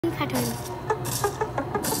pattern.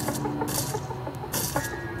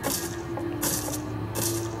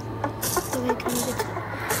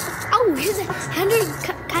 Oh, his hand are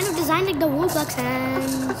kind of designed like the Roblox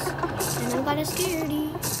hands. And I got a scaredy.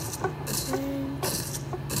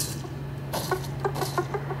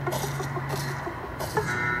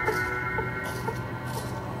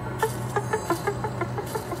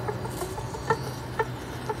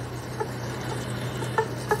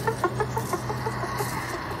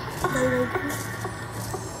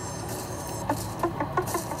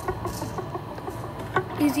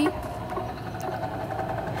 Easy.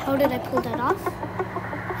 How did I pull that off?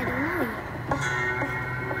 I don't know.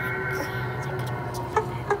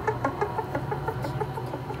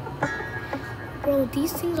 Bro,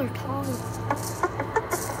 these things are tall.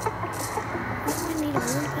 I need a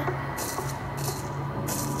little bit.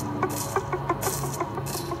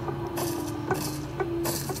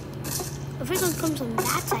 If it comes on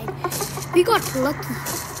that side, we got lucky.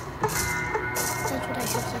 That's what I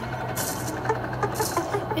should say.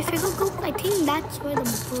 If I go, I think that's where the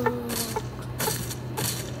book.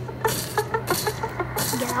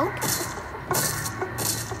 Get out.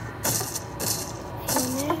 In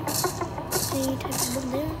there. Any type of book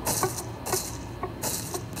there.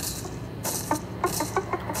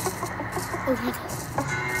 Oh my god.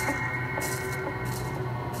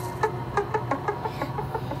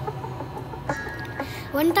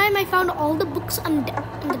 One time I found all the books on the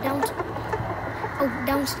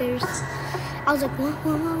downstairs. I was like, what?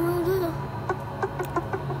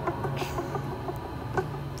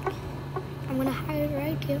 I'm gonna hide it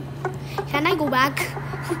right here. Can I go back?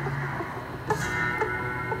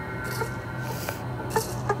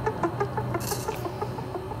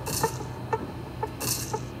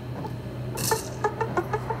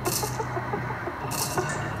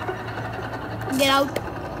 Get out.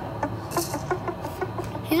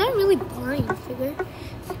 He's not really blind, figure.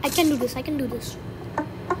 I can do this. I can do this.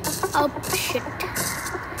 Oh shit.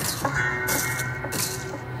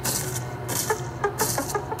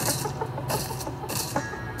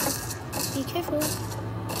 Be careful.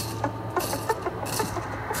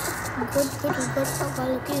 Good. Oh god,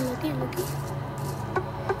 looky.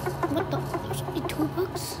 What the? There's only 2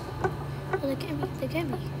 bucks? Oh, they can't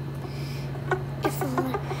be. If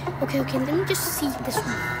okay, let me just see this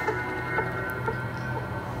one.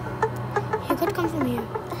 You could come from here.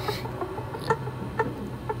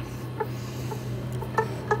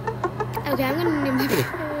 Okay, I'm gonna name it.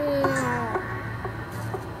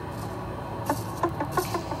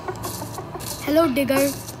 Hello,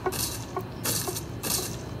 digger.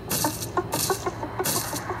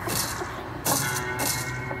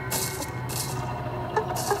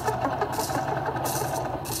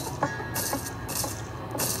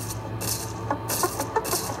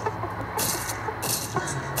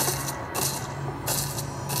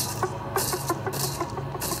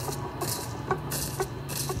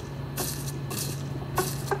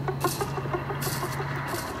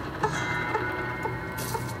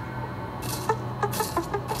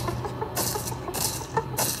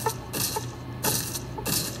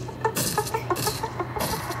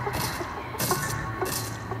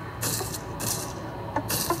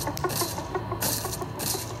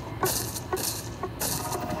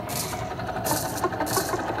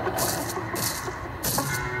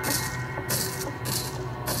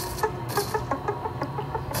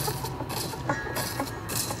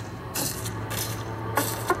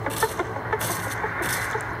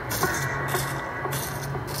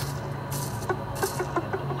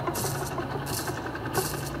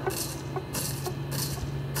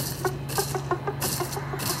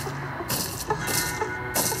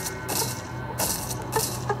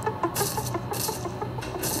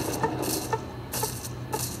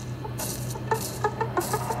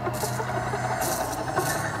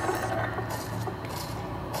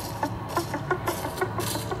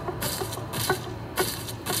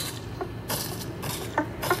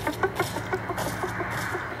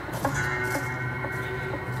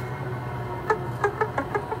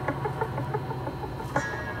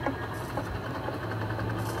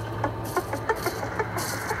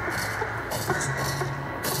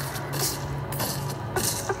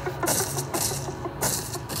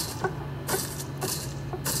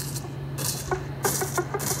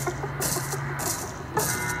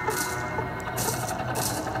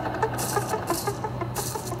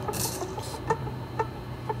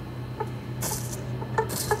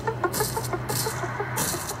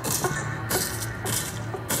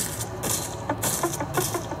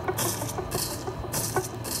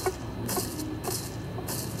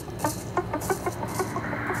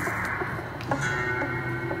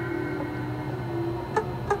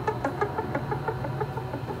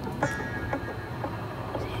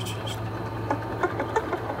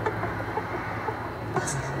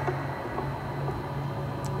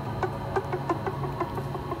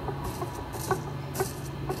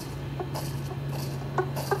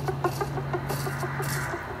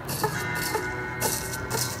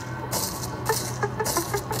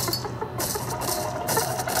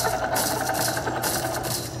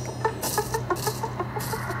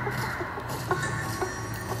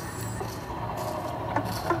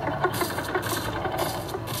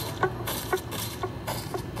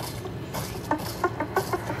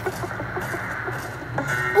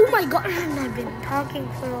 been talking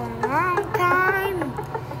for a long time.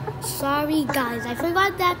 Sorry guys, I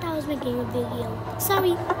forgot that I was making a video.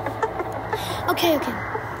 Sorry. Okay.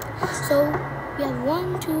 So we have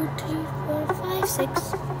 1, 2, 3, 4, 5,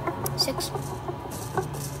 6. 6.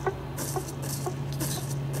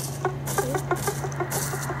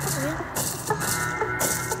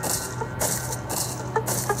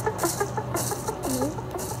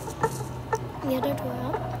 The other door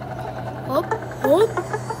up. Hold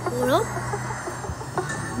up.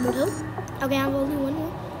 Okay, I'm only one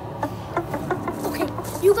more. Okay,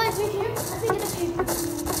 you guys wait here. Let me get a paper.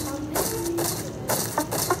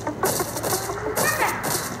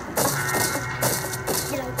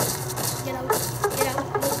 Get out.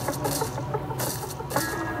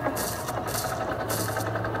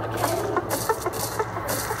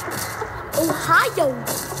 Ohio.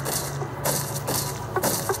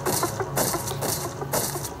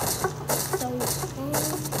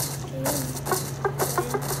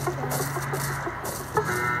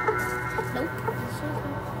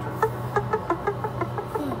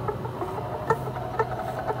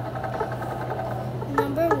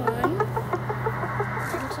 Number 1.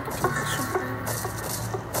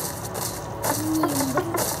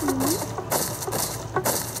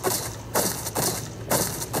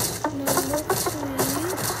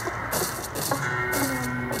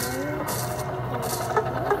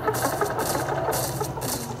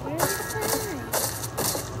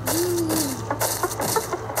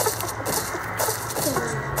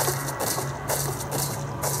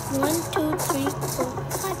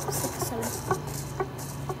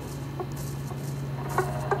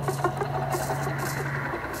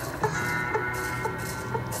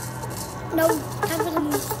 No, time for the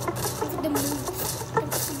moves.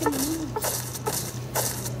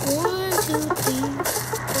 One, two, three, 4,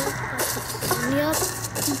 5, 6, 7. Yup.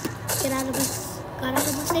 Get out of this. Got out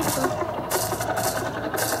of my safe zone.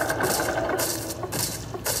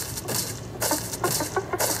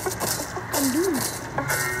 I'm doomed.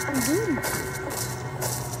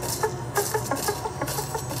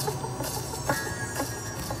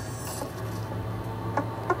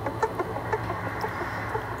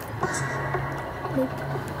 Nope.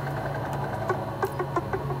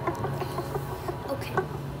 Okay.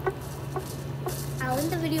 I'll end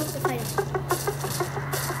the video if I don't.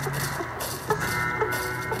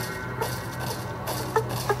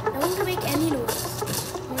 No one can make any noise.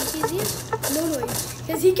 Want to see this? No noise.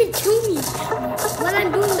 Because he can kill me when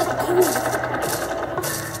I'm doing the code.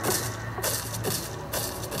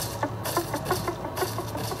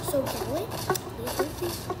 So, Galley,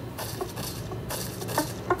 please.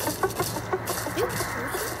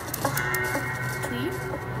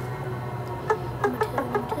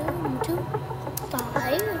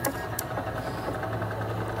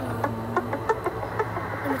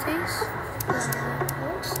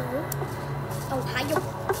 Ohio.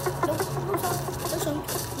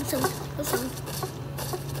 No sound.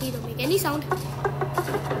 Please don't make any sound. Now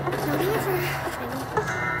do it for training.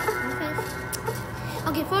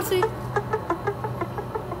 Okay, 4, 3.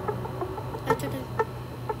 That's your time.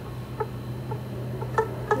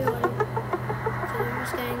 Where are you? So you're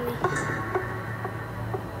scaring me.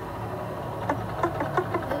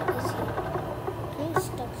 Where is he? He's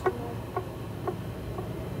stuck somewhere.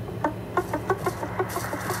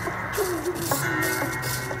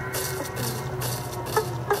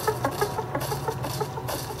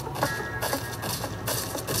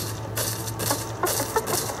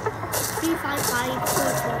 3, 5,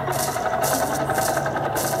 4, 2.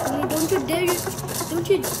 Don't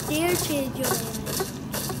you dare change your name.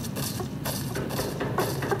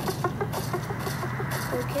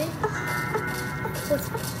 Okay.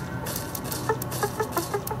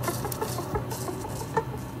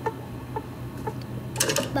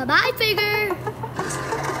 Bye-bye, figure.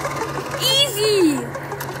 Easy.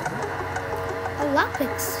 A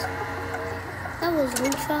lockpicks. That was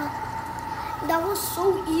ultra. That was so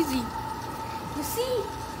easy. You see,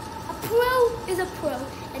 a pro is a pro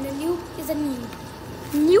and a noob is a noob.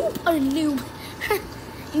 Noob or noob?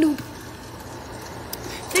 Noob.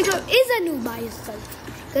 Figure is a noob by himself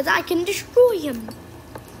because I can destroy him.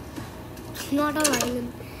 Not a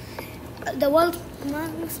lion. The world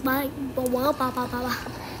is my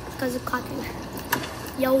because it caught me.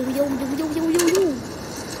 Yo.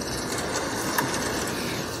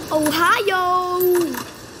 Ohio.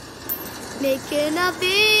 Making a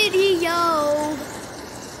video.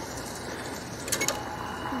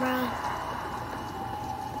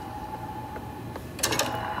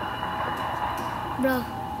 Bruh.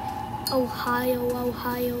 Ohio.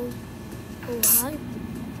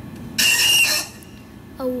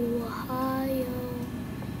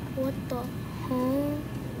 What the? Huh?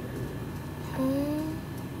 Huh?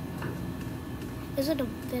 Is it a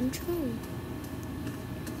venture?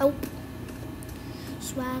 Oh.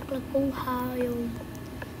 Swag like Ohio.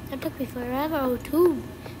 That took me forever. Oh,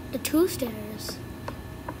 the two stairs.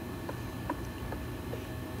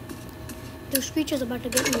 Those creatures about to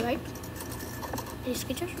get me, right? These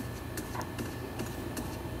creatures?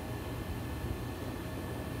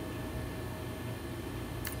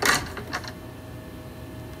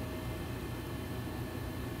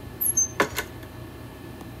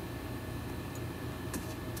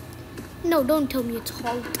 No, don't tell me it's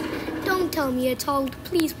halt. Don't tell me it's halt.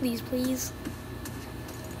 Please, please, please.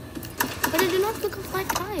 But I did not click on 5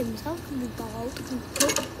 times. How can we halt?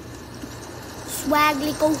 Swag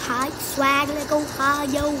like Ohio. Swag like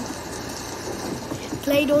Ohio.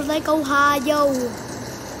 Play-Dohs like Ohio.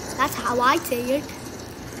 That's how I say it.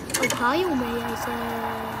 Ohio, may I say.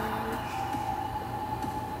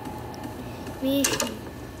 Michigan.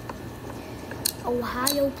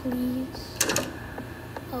 Ohio, please.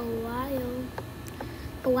 Ohio.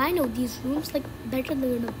 Oh, I know these rooms like better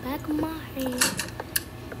than the back of my hand.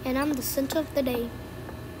 And I'm the center of the day.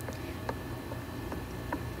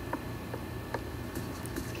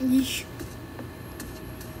 Yeesh.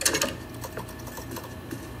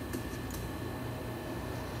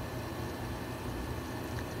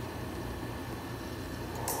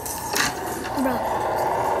 Bro.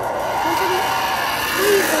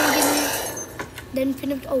 Please don't give me the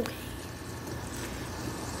infinite. Okay.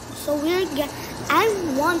 So I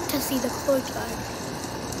want to see the courtyard.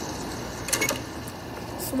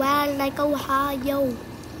 Swag like Ohio.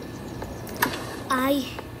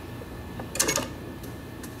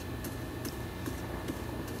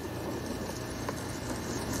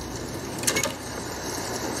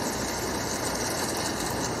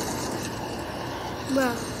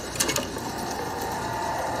 Bro.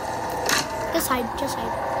 Just hide.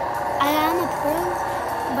 I am a pro,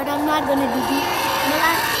 but I'm not gonna do the. But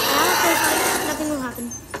I am a pro, so nothing will happen.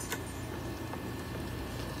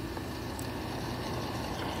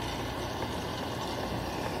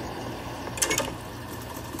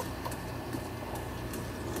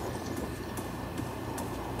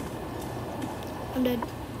 I'm dead.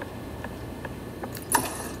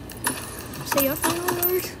 Say your final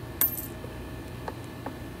word.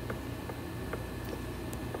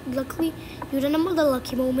 Luckily, you remember the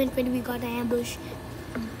lucky moment when we got an ambush?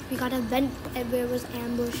 We got a vent where it was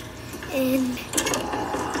ambush. And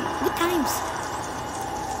good times.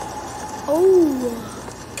 Oh.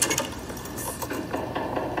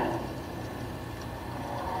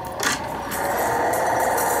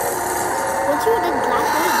 Once you had a black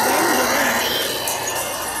hole, then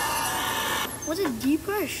was it deep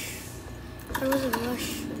rush? Or was it rush?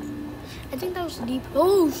 I think that was deep.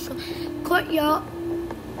 Oh, courtyard.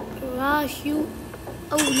 Rush you.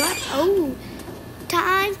 Oh, not. Oh.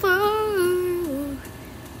 Time for.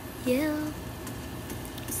 Yeah.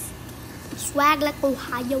 Swag like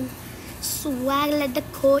Ohio. Swag like the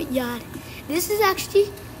courtyard. This is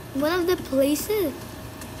actually one of the places.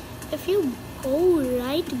 If you go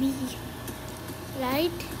right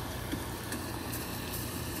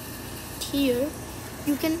here,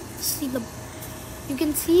 you can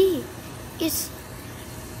see it's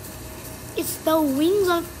the wings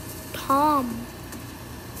of Tom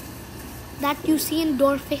that you see in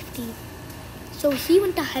door 50. So he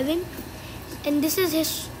went to heaven, and this is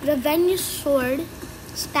his revenge sword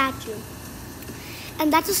statue.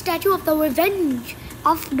 And that's a statue of the revenge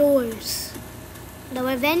of Norse. The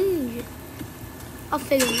revenge of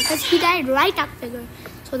Figure, because he died right at Figure.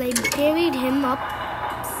 So they buried him up.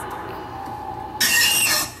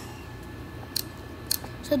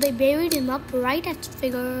 Right at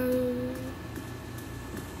Figure.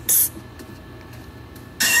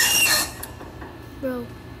 Bro.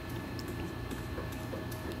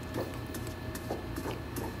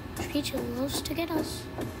 Creature loves to get us.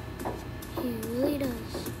 He really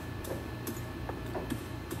does.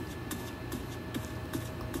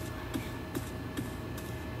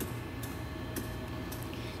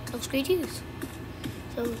 Those creatures.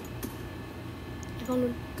 So I found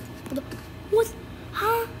one. What?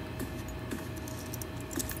 Huh?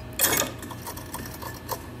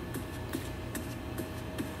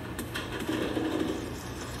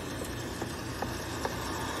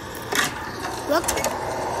 Look.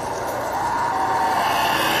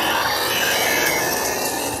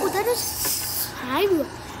 Oh, that is slime.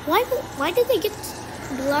 Why did they get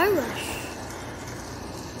Blood Rush?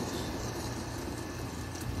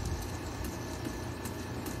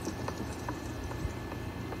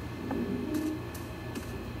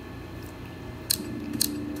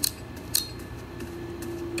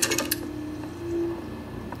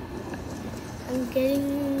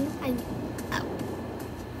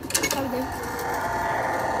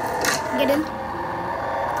 get in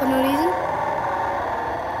for no reason.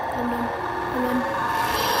 I'm done. I'm done.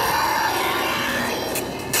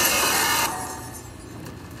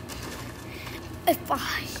 If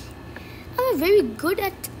I'm very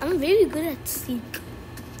good at Seek.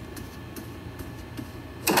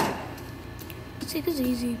 Seek is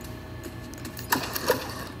easy.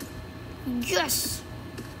 Yes.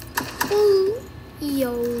 Ooh,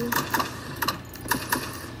 yo.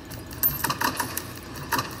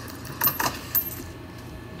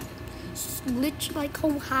 Glitch like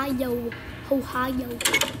Ohio. Ohio.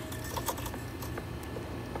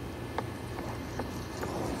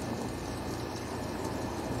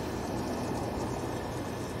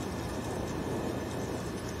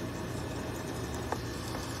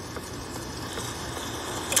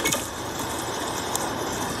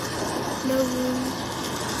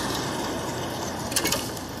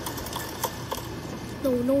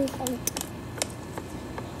 No,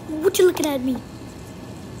 what you looking at me?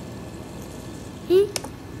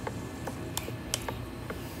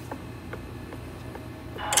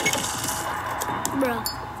 Bruh.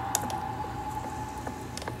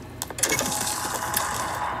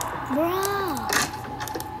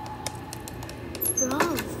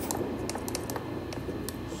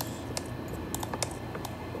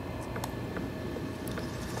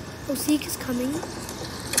 Oh, Zeke is coming.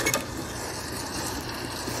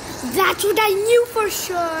 That's what I knew for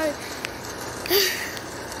sure.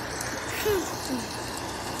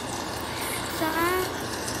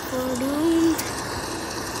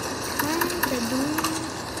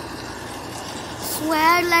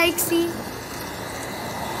 Swear like see.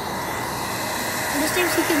 This time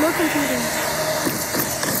Zeke is more confusing.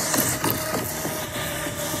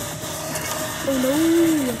 Oh no.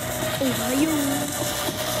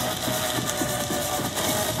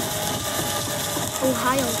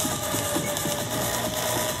 Ohio.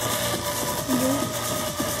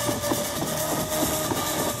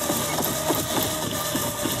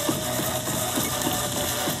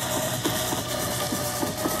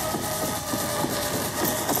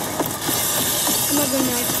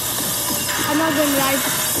 I'm not going right.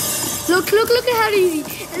 Look at how easy.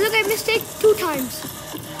 Look, I missed it 2 times.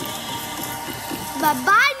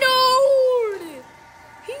 Bye-bye, Node!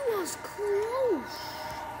 He was close.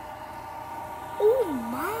 Oh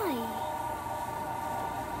my.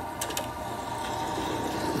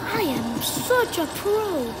 I am such a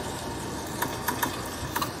pro.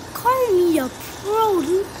 Call me a pro,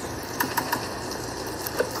 dude.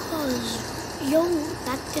 Cause, yo,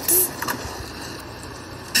 that did me.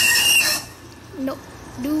 No,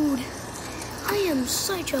 dude, I am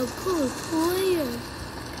such a good player.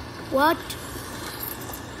 What?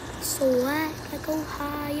 Swag like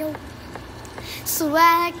Ohio.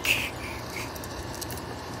 Swag.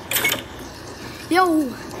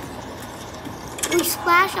 Yo, we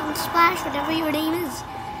splash on Splash, whatever your name is.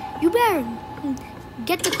 You better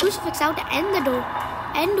get the crucifix out and the door,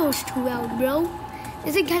 and those 2 out, bro.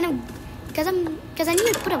 Is it kind of because I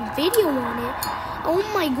need to put a video on it. Oh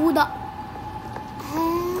my god.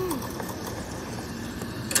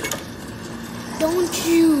 Don't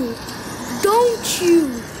you.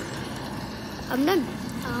 I'm done.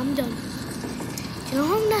 You know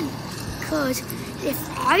I'm done. Because if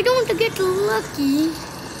I don't get lucky,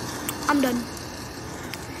 I'm done.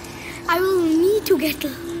 I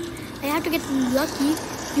have to get lucky.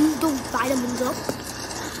 Use those vitamins up.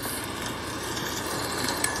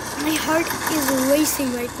 My heart is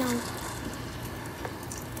racing right now.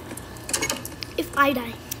 If I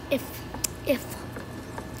die. If.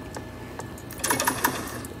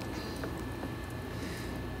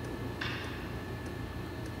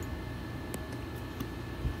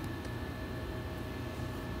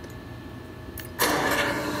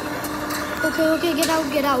 Okay, get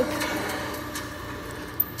out.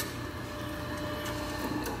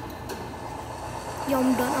 Yo,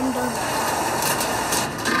 I'm done.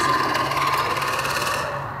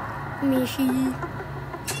 Mishi.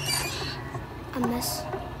 I miss.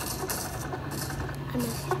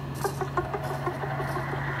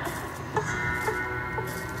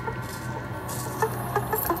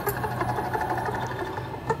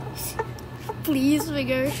 Please,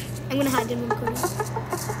 figure. I'm gonna hide in one corner.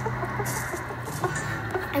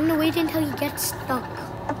 I'm gonna wait until he gets stuck.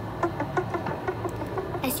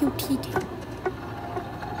 SUTT.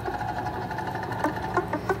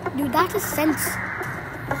 Dude, that's a sense.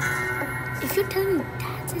 If you're telling me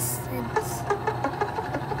that's a sense,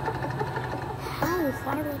 how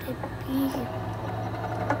hard would it be?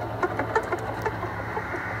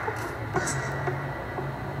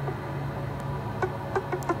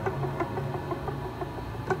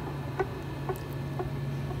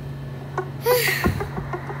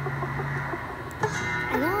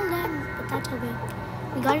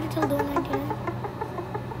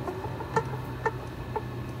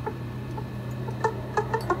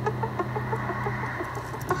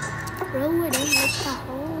 Bro, I don't like the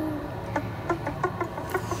hole.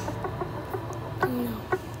 No.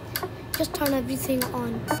 Just turn everything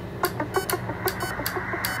on.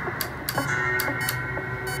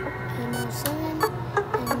 And now 7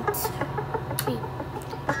 and 3.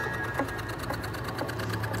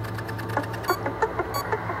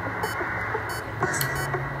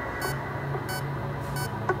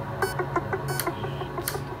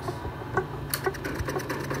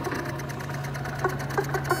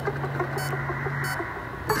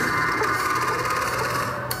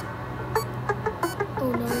 Oh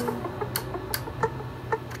no.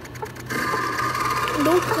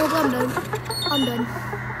 Nope, I'm done. I'm done.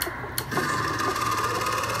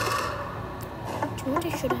 Do you know what I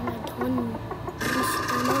should have done? Just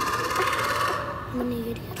stand up. I'm an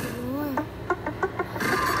idiot. More.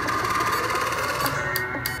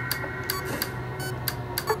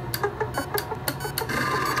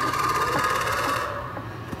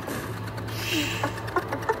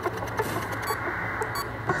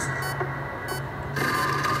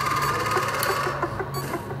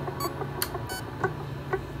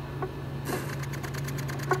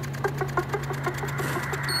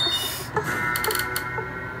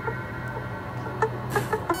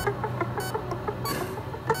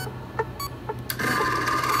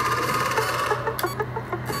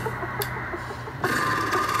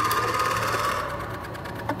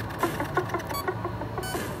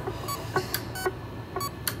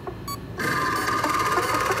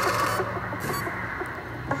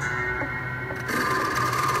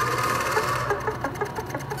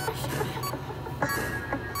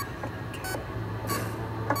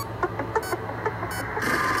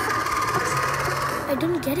 I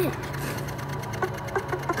don't get it.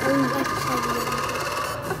 Oh, I saw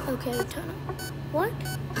it. Okay, turn on. What?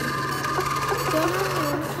 Turn on.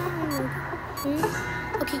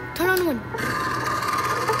 Okay, turn on 1.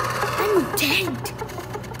 I'm dead.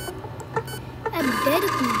 I'm dead.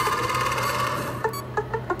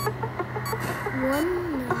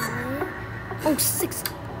 1, 9. Oh, 6.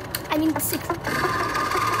 I mean 6. 6.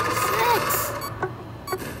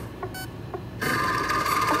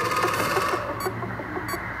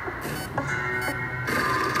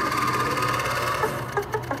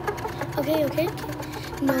 Okay.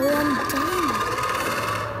 No, I'm done.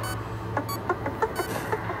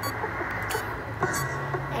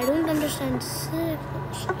 I don't understand 6.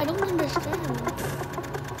 I don't understand.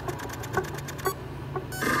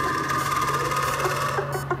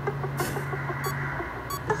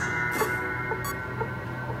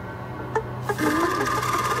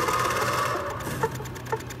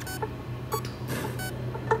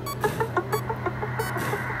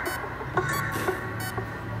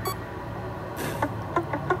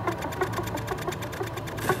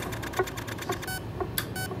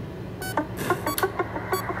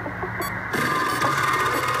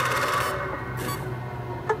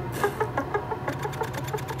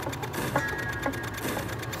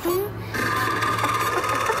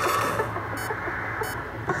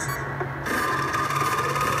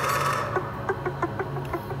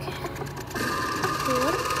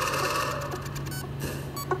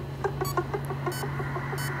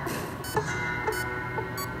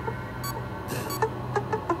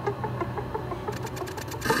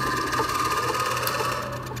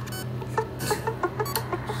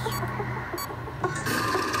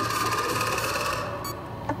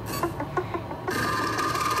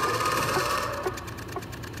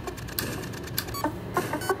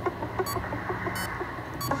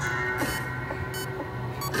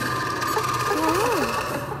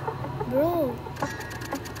 Bro.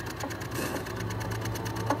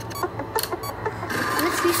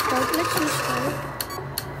 Let's restart.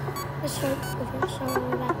 Let's start over. Sorry,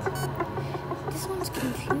 we're back. This one's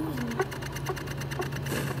confusing.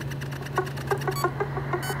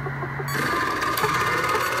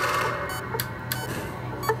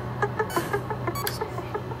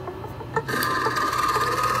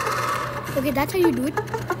 Okay, that's how you do it. 3,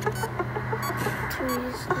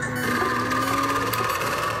 7,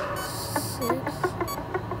 6,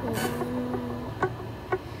 1.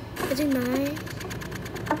 I think 9.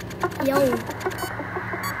 Yo.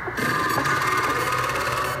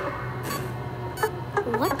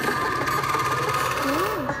 What?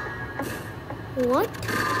 Oh. What?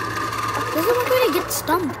 This is one way to get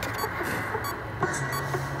stumped.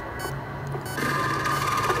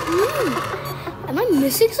 Am I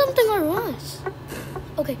missing something or what?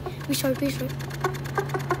 Okay, restart.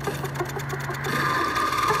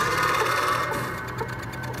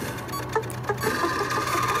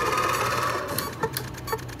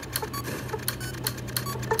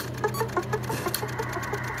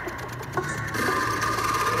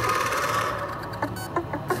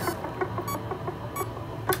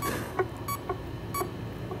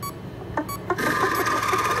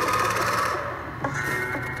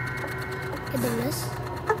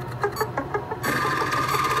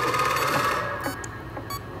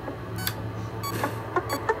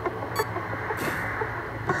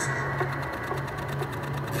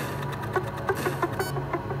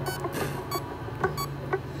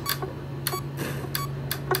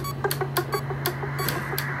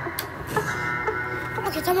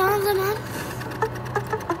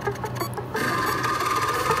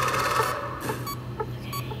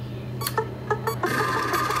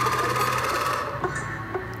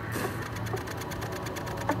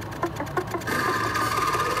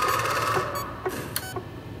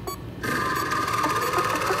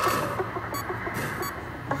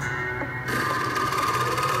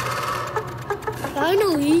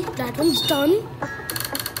 that one's done.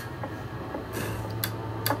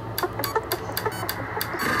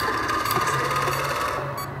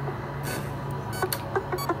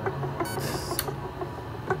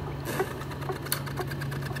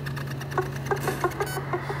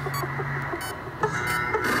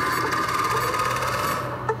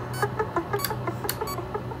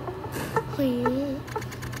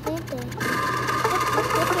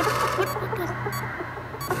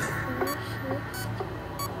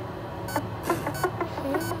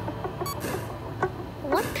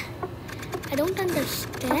 What? I don't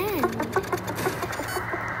understand.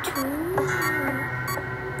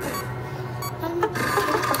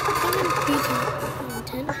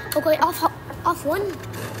 Okay, off one.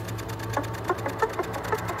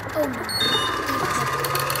 Oh no.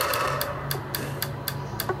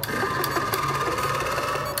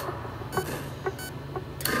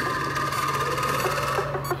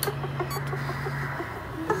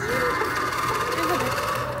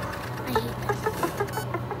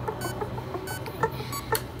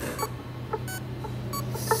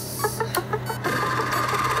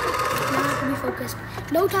 Focused.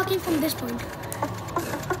 No talking from this point.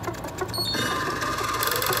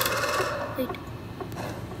 Wait.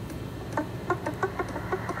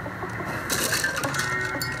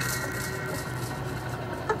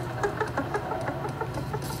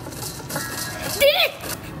 Did it!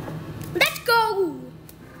 Let's go!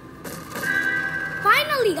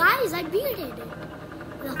 Finally, guys, I beat it.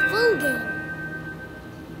 The full game.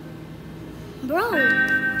 Bro,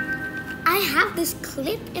 I have this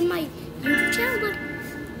clip in my YouTube channel, but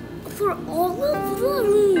for all of the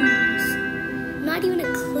rooms, not even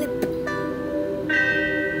a clip.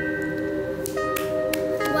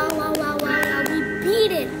 Wow, we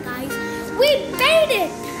beat it, guys. We beat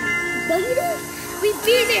it! We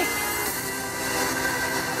beat it!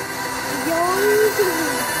 Yo!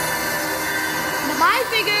 Bye,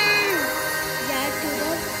 figure! Get to the...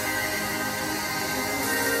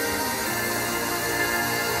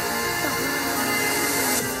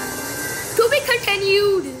 To be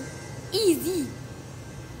continued. Easy.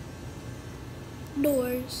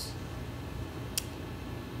 Doors.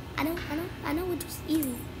 I know it was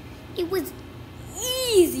easy. It was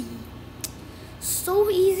easy. So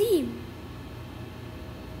easy.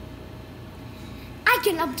 I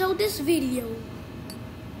can upload this video.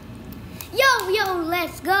 Yo,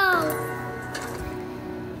 let's go.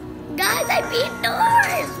 Guys, I beat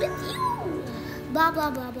doors with you. Blah, blah,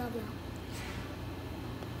 blah, blah, blah.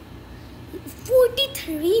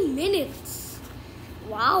 43 minutes.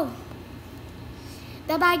 Wow.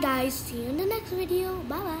 Bye bye guys. See you in the next video.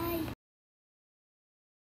 Bye bye.